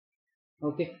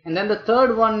Okay, and then the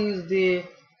third one is the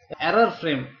error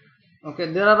frame.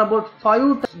 Okay, there are about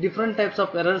 5 different types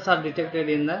of errors are detected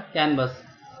in the CAN bus.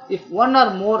 If one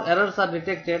or more errors are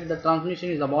detected, the transmission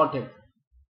is aborted.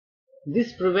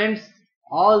 This prevents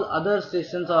all other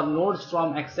stations or nodes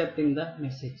from accepting the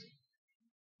message.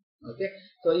 Okay,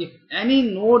 so if any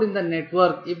node in the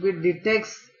network, if it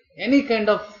detects any kind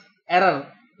of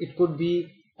error, it could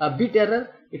be a bit error,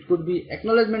 it could be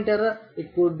acknowledgement error,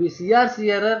 it could be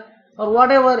CRC error, or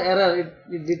whatever error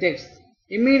it detects,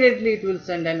 immediately it will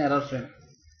send an error frame.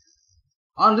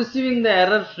 On receiving the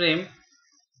error frame,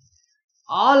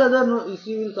 all other nodes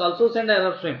will also send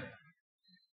error frame.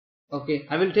 Okay,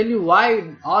 I will tell you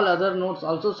why all other nodes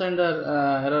also send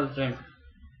a error frame.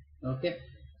 Okay,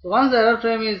 so once the error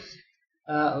frame is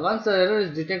once the error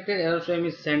is detected, error frame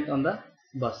is sent on the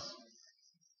bus.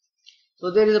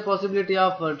 So there is a possibility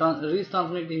of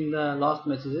retransmitting the lost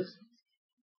messages.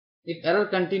 If error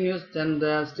continues, then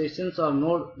the stations or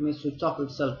node may switch off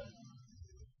itself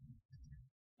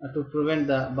to prevent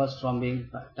the bus from being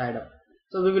tied up.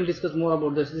 So we will discuss more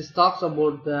about this. This talks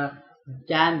about the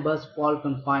CAN bus fault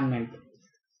confinement.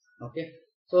 Okay,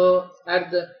 so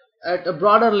at a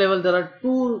broader level, there are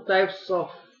two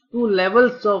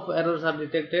levels of errors are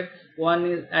detected. One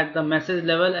is at the message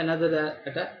level, another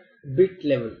at a bit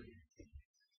level.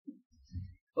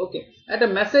 Okay, at a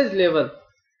message level,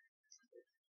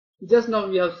 just now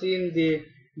we have seen the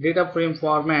data frame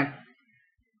format.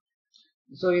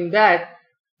 So in that,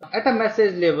 at a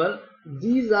message level,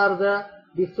 these are the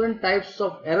different types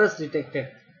of errors detected,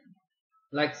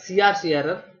 like CRC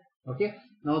error. Okay,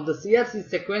 now the CRC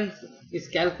sequence is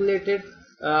calculated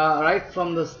right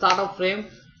from the start of frame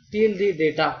till the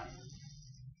data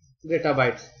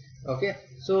bytes. Okay,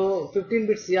 so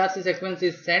 15-bit CRC sequence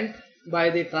is sent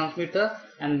by the transmitter,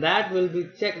 and that will be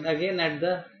checked again at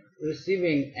the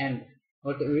receiving end.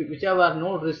 Okay, whichever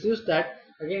node receives that,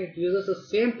 again it uses the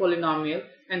same polynomial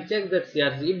and check that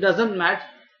CRC. If doesn't match,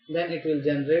 then it will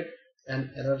generate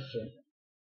an error frame.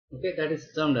 Okay, that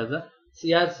is termed as a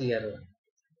CRC error.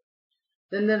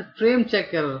 Then frame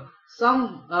check error.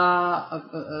 Some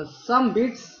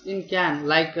bits in CAN,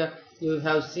 like you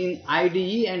have seen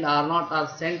IDE and R0 are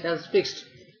sent as fixed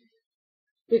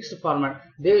format.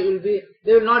 They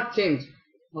will not change,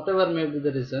 whatever may be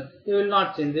the reason. They will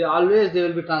not change. They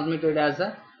will be transmitted as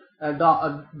a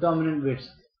dominant bits.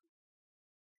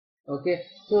 Okay,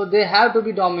 so they have to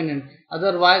be dominant,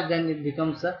 otherwise then it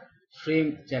becomes a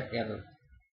frame check error.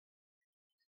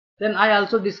 Then I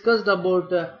also discussed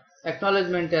about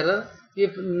acknowledgement error.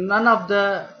 If none of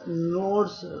the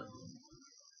nodes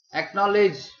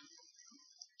acknowledge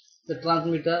the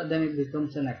transmitter, then it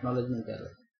becomes an acknowledgement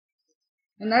error.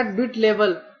 And at bit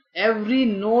level, every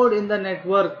node in the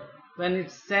network, when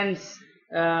it sends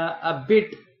a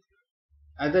bit,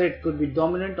 either it could be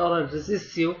dominant or a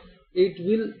recessive, it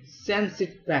will sense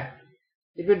it back.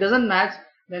 If it doesn't match,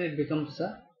 then it becomes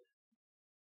a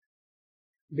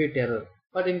bit error.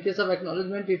 But in case of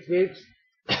acknowledgement, it waits,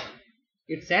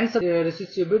 it sends a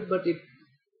recessive bit, but it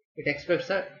expects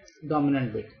a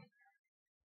dominant bit.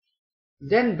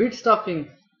 Then bit stuffing.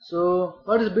 So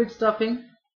what is bit stuffing?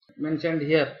 Mentioned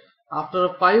here.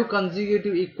 After 5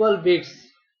 consecutive equal bits,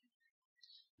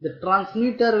 the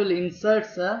transmitter will insert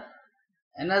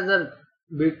another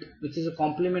bit, which is a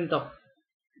complement of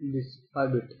this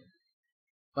 5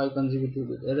 consecutive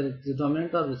bit, whether it is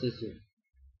dominant or recessive.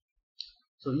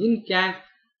 So in CAN,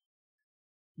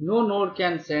 no node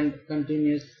can send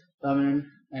continuous, dominant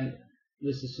and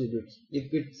recessive bits.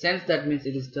 If it sends, that means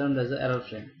it is termed as an error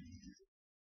frame.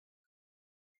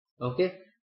 Okay.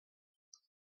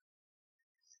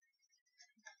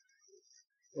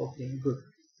 Okay, good.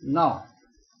 Now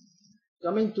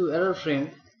coming to error frame.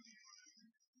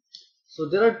 So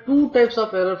there are 2 types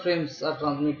of error frames are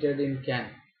transmitted in CAN.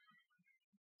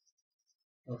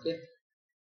 Okay,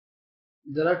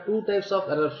 there are 2 types of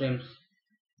error frames.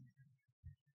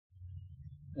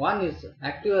 One is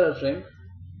active error frame,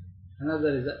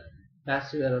 another is a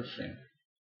passive error frame.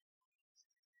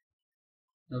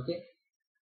 Okay,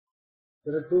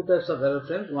 there are 2 types of error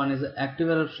frames. One is active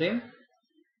error frame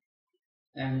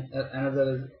and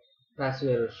another is passive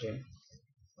error frame.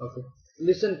 Okay,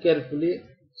 listen carefully.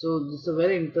 So this is a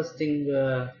very interesting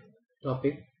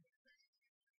topic.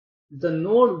 The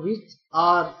node which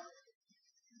are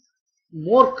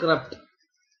more corrupt,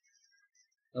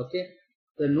 okay,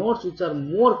 the nodes which are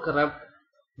more corrupt,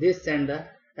 they send a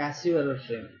passive error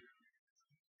frame.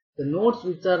 The nodes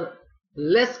which are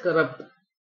less corrupt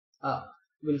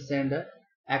will send a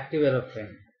active error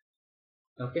frame.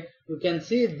 Okay, you can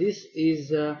see this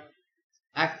is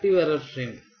active error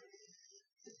frame.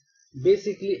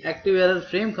 Basically, active error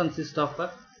frame consists of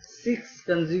a 6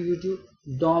 consecutive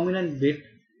dominant bit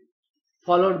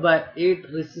followed by 8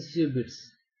 recessive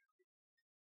bits.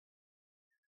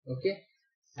 Okay,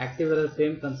 active error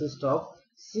frame consists of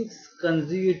 6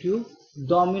 consecutive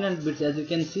dominant bits. As you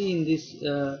can see in this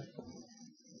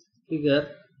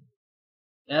figure,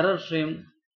 error frame,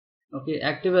 okay,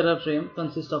 active error frame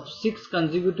consists of 6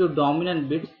 consecutive dominant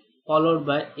bits followed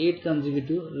by 8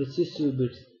 consecutive recessive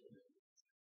bits.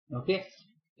 Okay,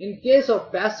 in case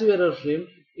of passive error frame,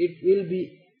 it will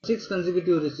be 6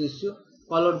 consecutive recessive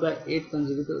followed by 8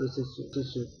 consecutive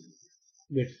recessive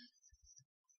bits.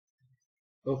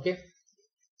 Okay,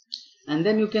 and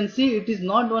then you can see it is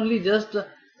not only just a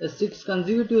 6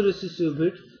 consecutive recessive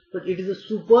bits, but it is a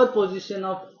superposition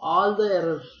of all the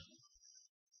error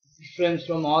frames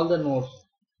from all the nodes.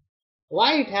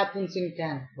 Why it happens in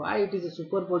CAN? Why it is a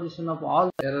superposition of all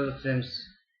the error frames?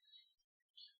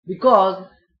 Because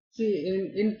see,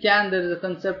 in CAN there is a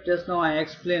concept, just now I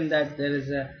explained that there is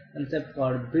a concept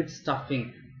called bit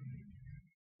stuffing.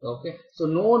 Okay, so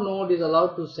no node is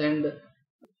allowed to send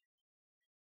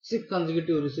 6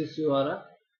 consecutive recessive or a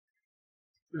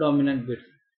dominant bit.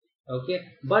 Okay,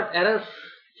 but error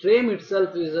frame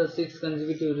itself is a 6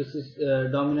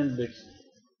 consecutive dominant bits.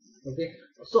 Okay,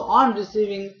 so on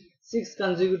receiving 6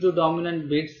 consecutive dominant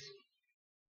bits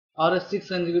or a 6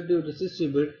 consecutive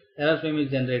recessive bit, error frame is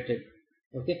generated.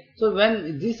 Okay, so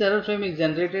when this error frame is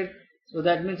generated, so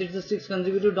that means it's a 6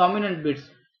 consecutive dominant bits.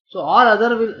 So all other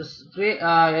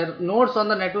nodes on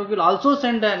the network will also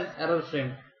send an error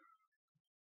frame.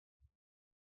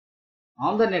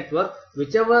 On the network,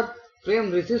 whichever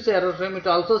frame receives the error frame, it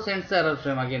also sends the error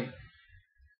frame again.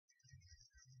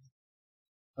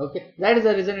 Okay, that is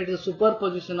the reason it is a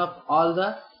superposition of all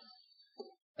the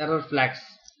error flags,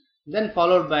 then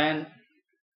followed by an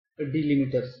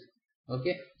delimiters.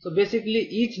 Okay, so basically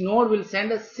each node will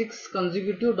send a 6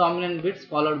 consecutive dominant bits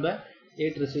followed by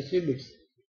 8 recessive bits.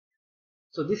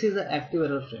 So this is the active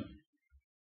error frame.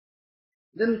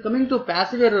 Then coming to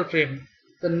passive error frame,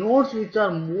 the nodes which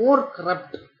are more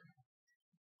corrupt.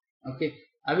 Okay,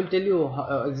 I will tell you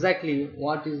exactly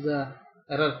what is the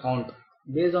error count.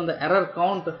 Based on the error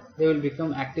count, they will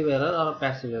become active error or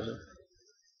passive error.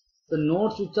 The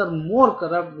nodes which are more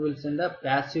corrupt will send a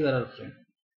passive error frame.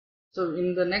 So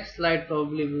in the next slide,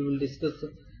 probably we will discuss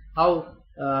how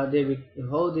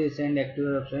they send active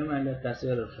error frame and a passive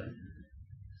error frame.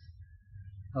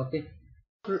 Okay,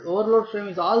 overload frame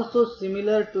is also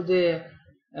similar to the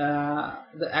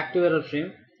active error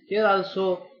frame. Here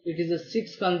also it is a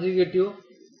 6 consecutive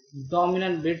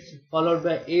dominant bits followed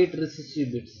by 8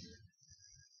 recessive bits.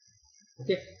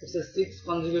 Okay, it's a 6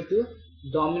 consecutive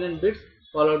dominant bits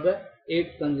followed by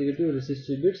 8 consecutive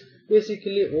recessive bits.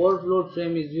 Basically, overload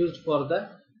frame is used for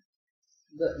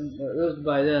used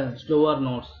by the slower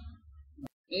nodes.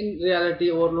 In reality,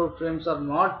 overload frames are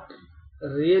not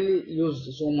really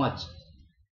used so much.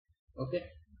 Okay,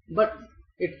 but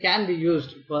it can be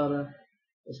used for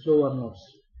slower nodes.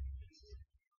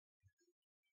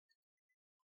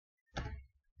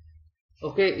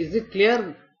 Okay, is it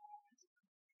clear?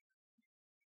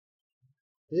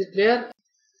 Is it clear?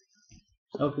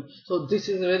 Okay, so this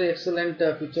is a very excellent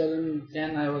feature in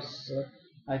CAN.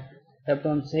 I kept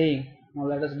on saying. Now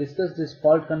let us discuss this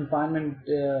fault confinement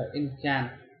in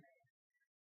CAN.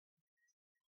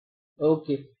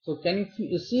 Okay, so can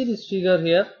you see this figure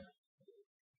here?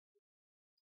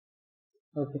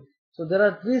 Okay, so there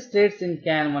are 3 states in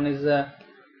CAN. One is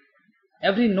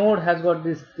every node has got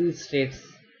these 3 states: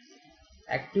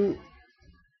 active,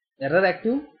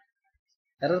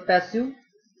 error passive,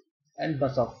 and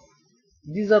bus off.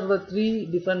 These are the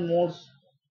 3 different modes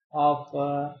of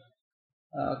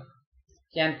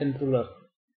CAN controller.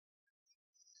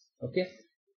 Okay,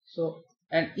 so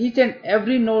and each and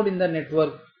every node in the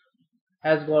network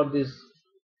has got this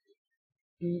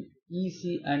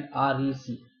TEC and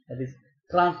REC, that is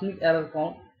transmit error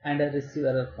count and a receive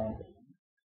error count.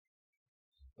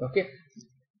 Okay,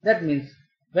 that means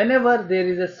whenever there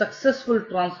is a successful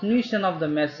transmission of the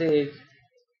message,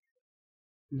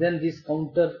 then this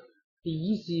counter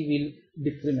TEC will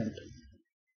decrement.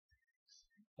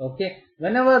 Okay,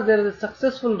 whenever there is a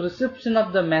successful reception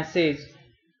of the message,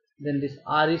 then this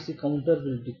REC counter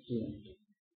will decrement.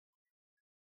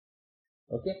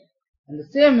 Okay, and the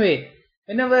same way,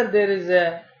 whenever there is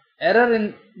a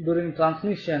error during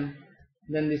transmission,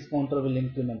 then this counter will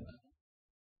increment.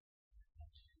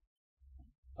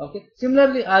 Okay,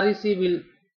 similarly REC will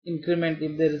increment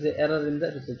if there is an error in the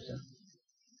reception.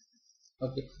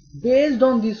 Okay, based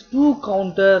on these 2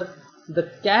 counter,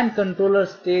 the CAN controller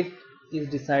state is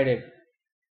decided.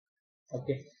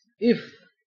 Okay, if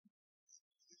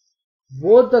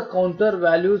both the counter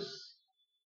values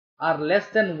are less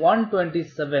than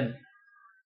 127,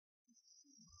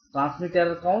 transmit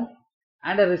error count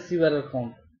and a receive error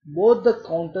count, both the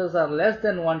counters are less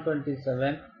than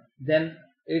 127, then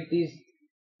it is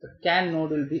the CAN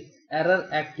node will be error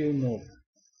active node.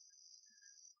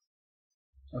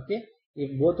 Okay,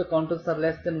 if both the counters are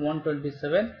less than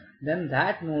 127, then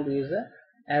that node is a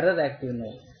error active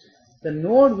node. The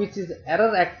node which is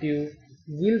error active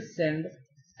will send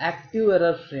active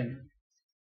error frame.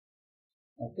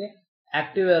 Okay,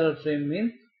 active error frame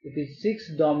means it is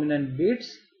 6 dominant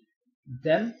bits,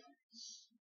 then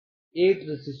 8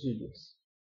 recessive bits.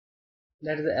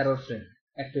 That is the error frame,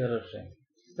 active error frame.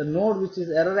 The node which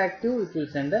is error active, it will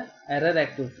send a error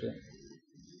active frame.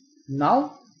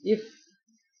 Now, if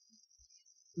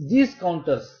these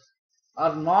counters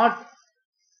are not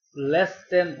less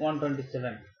than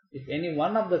 127, if any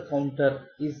one of the counter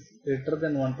is greater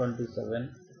than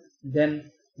 127,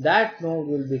 then that node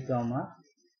will become a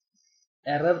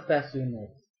error passive node.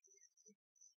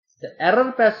 The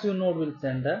error passive node will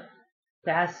send a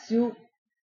passive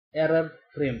error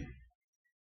frame.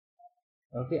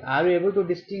 Okay, are you able to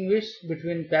distinguish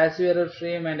between passive error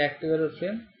frame and active error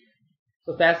frame?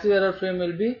 So passive error frame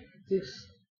will be 6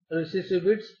 recessive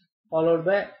bits followed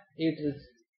by 8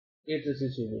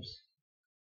 recessive bits.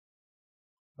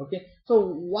 Okay, so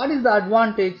what is the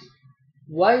advantage?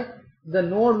 Why the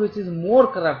node which is more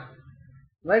corrupt,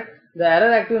 right? The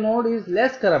error active node is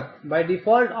less corrupt. By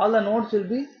default, all the nodes will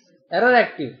be error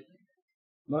active.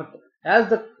 But as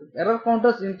the error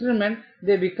counters increment,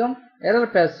 they become error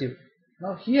passive.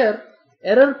 Now here,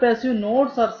 error passive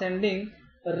nodes are sending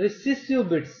recessive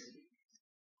bits.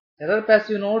 Error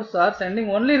passive nodes are sending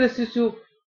only recessive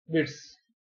bits.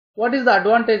 What is the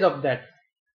advantage of that?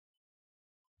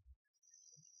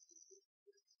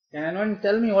 Can anyone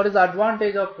tell me what is the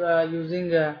advantage of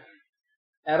using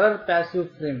error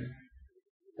passive frame?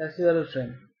 Passive error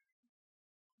frame.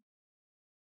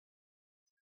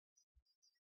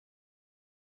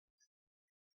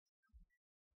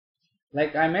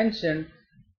 Like I mentioned,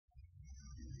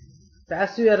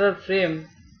 passive error frame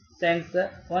sends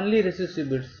only recessive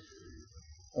bits.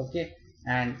 Okay,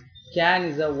 and CAN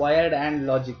is a wired AND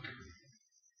logic.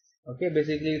 Okay,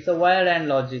 basically it's a wired AND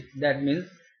logic. That means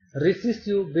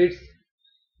recessive bits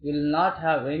will not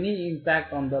have any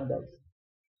impact on the bus.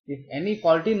 If any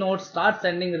faulty node starts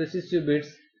sending recessive bits,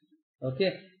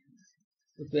 okay,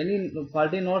 if any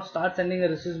faulty node starts sending a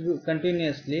recessive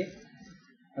continuously,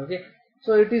 okay,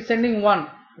 so it is sending 1.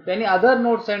 If any other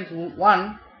node sends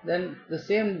 1, then the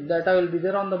same data will be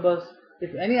there on the bus.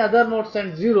 If any other node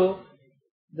sends 0,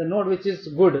 the node which is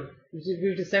good,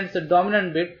 if it sends a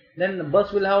dominant bit, then the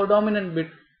bus will have a dominant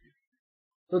bit.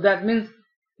 So that means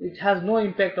it has no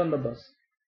impact on the bus.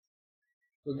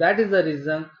 So that is the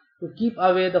reason, to keep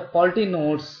away the faulty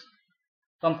nodes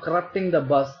from corrupting the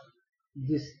bus,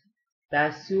 this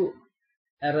passive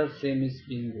error frame is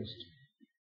being used.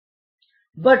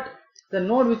 But the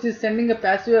node which is sending a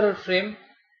passive error frame,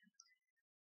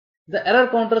 the error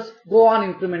counters go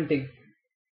on incrementing.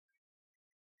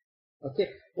 Okay,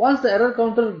 once the error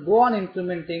counters go on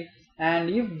incrementing, and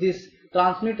if this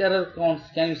transmit error counts,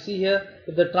 can you see here,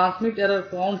 if the transmit error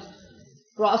counts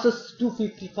crosses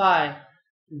 255,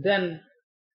 then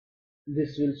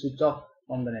this will switch off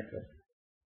from the network.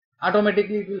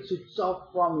 Automatically it will switch off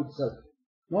from itself.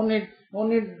 No need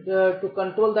to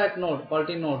control that node,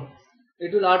 faulty node.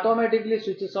 It will automatically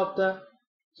switches off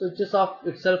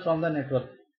itself from the network.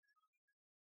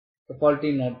 The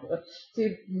faulty node.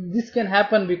 See, this can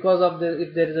happen because of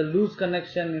if there is a loose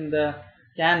connection in the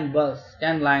CAN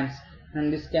lines,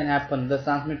 and this can happen. The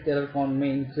transmit error count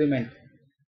may increment.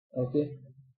 Okay.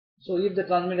 So if the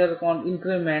transmit error count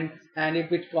increment and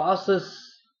if it crosses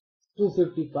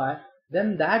 255,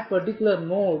 then that particular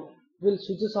node will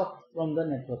switches off from the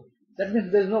network. That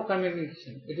means there is no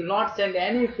communication. It will not send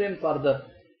any frame further,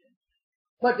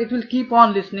 but it will keep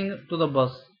on listening to the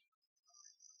bus.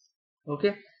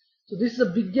 Okay, so this is the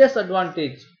biggest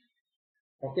advantage.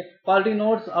 Okay, faulty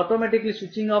nodes automatically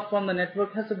switching off from the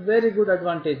network has a very good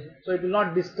advantage. So it will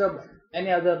not disturb any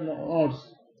other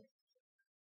nodes.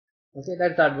 Okay,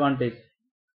 that's the advantage.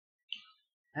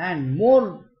 And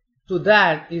more to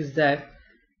that is that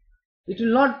it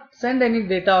will not send any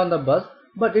data on the bus,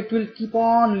 but it will keep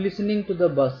on listening to the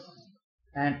bus.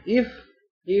 And if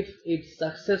it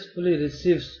successfully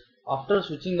receives, after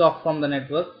switching off from the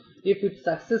network, if it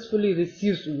successfully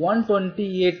receives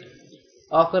 128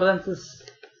 occurrences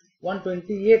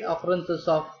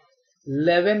of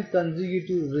 11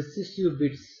 consecutive recessive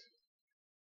bits,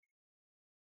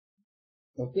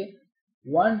 okay,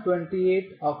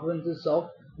 128 occurrences of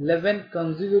 11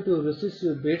 consecutive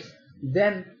recessive bits,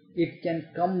 then it can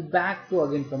come back to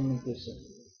again communication.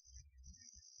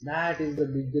 That is the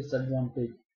biggest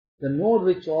advantage. The node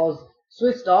which was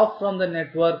switched off from the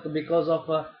network because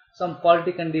of some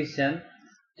faulty condition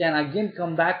can again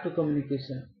come back to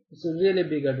communication. It's a really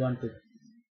big advantage.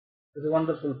 It's a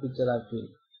wonderful feature, I feel.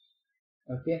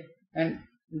 Okay, and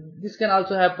this can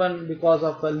also happen because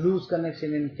of a loose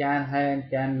connection in CAN high and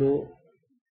CAN low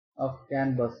of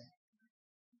CAN bus.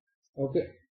 Okay,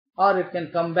 or it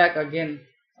can come back again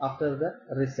after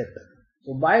the reset.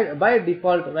 So by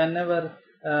default, whenever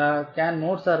CAN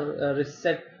nodes are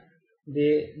reset,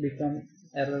 they become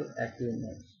error active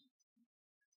nodes.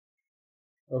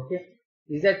 Okay,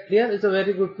 is that clear? It's a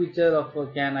very good feature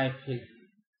of CAN, I feel.